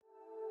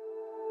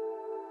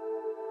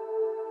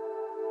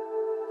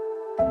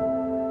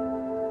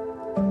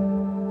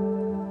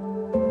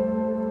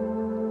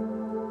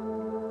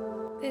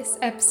This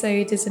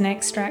episode is an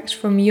extract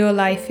from Your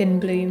Life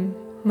in Bloom,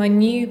 my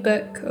new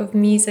book of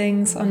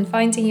musings on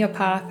finding your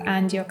path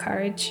and your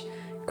courage,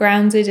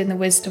 grounded in the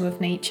wisdom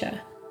of nature.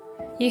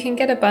 You can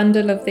get a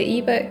bundle of the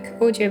ebook,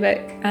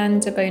 audiobook,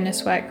 and a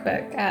bonus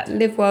workbook at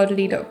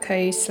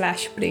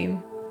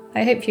livewildly.co/bloom.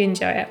 I hope you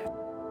enjoy it.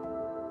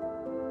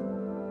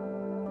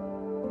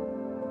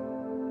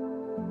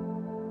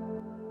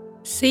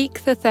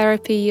 Seek the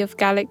therapy of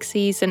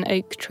galaxies and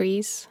oak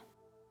trees.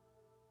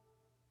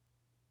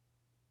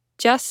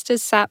 Just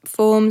as sap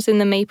forms in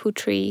the maple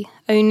tree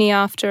only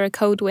after a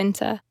cold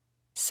winter,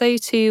 so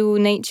too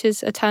will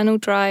nature's eternal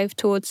drive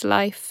towards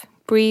life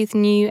breathe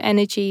new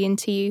energy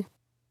into you.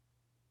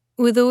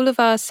 With all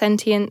of our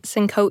sentience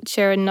and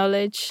culture and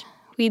knowledge,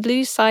 we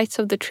lose sight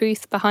of the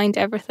truth behind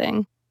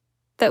everything,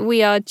 that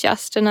we are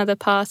just another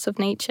part of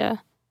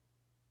nature.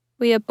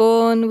 We are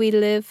born, we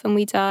live, and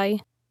we die,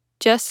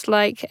 just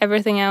like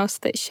everything else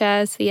that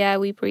shares the air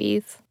we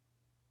breathe.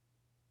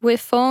 We're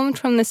formed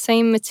from the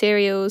same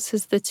materials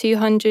as the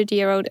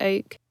 200-year-old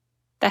oak,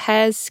 the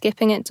hares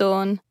skipping at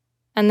dawn,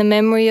 and the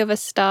memory of a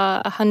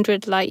star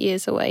 100 light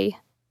years away.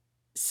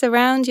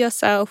 Surround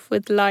yourself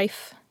with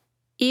life,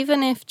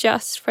 even if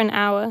just for an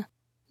hour.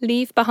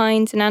 Leave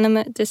behind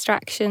inanimate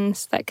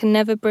distractions that can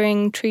never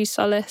bring true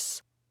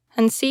solace,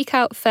 and seek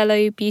out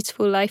fellow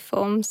beautiful life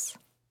forms.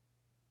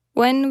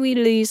 When we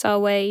lose our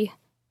way,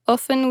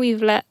 often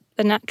we've let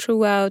the natural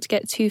world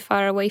get too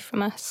far away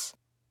from us.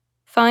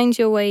 Find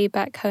your way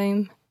back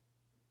home.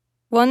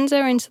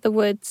 Wander into the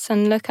woods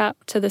and look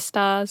up to the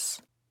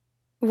stars.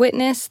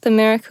 Witness the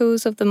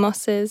miracles of the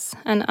mosses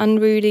and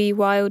unruly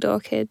wild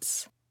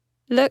orchids.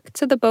 Look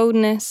to the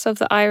boldness of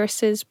the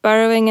irises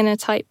burrowing in a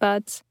tight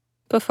bud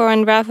before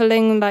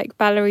unraveling like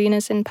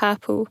ballerinas in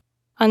purple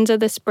under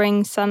the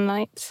spring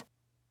sunlight.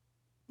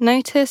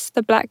 Notice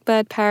the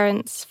blackbird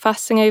parents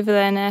fussing over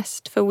their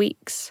nest for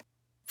weeks,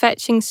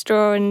 fetching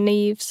straw and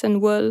leaves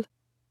and wool,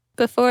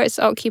 before it's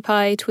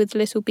occupied with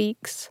little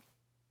beaks.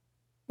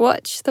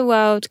 Watch the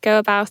world go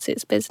about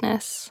its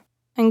business,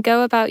 and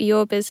go about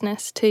your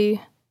business too.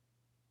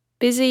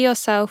 Busy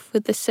yourself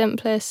with the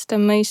simplest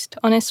and most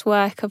honest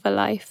work of a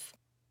life.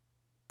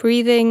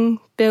 Breathing,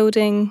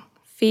 building,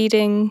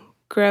 feeding,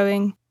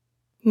 growing,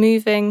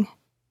 moving,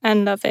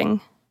 and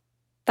loving.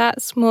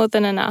 That's more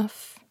than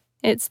enough.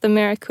 It's the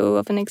miracle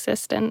of an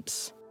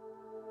existence.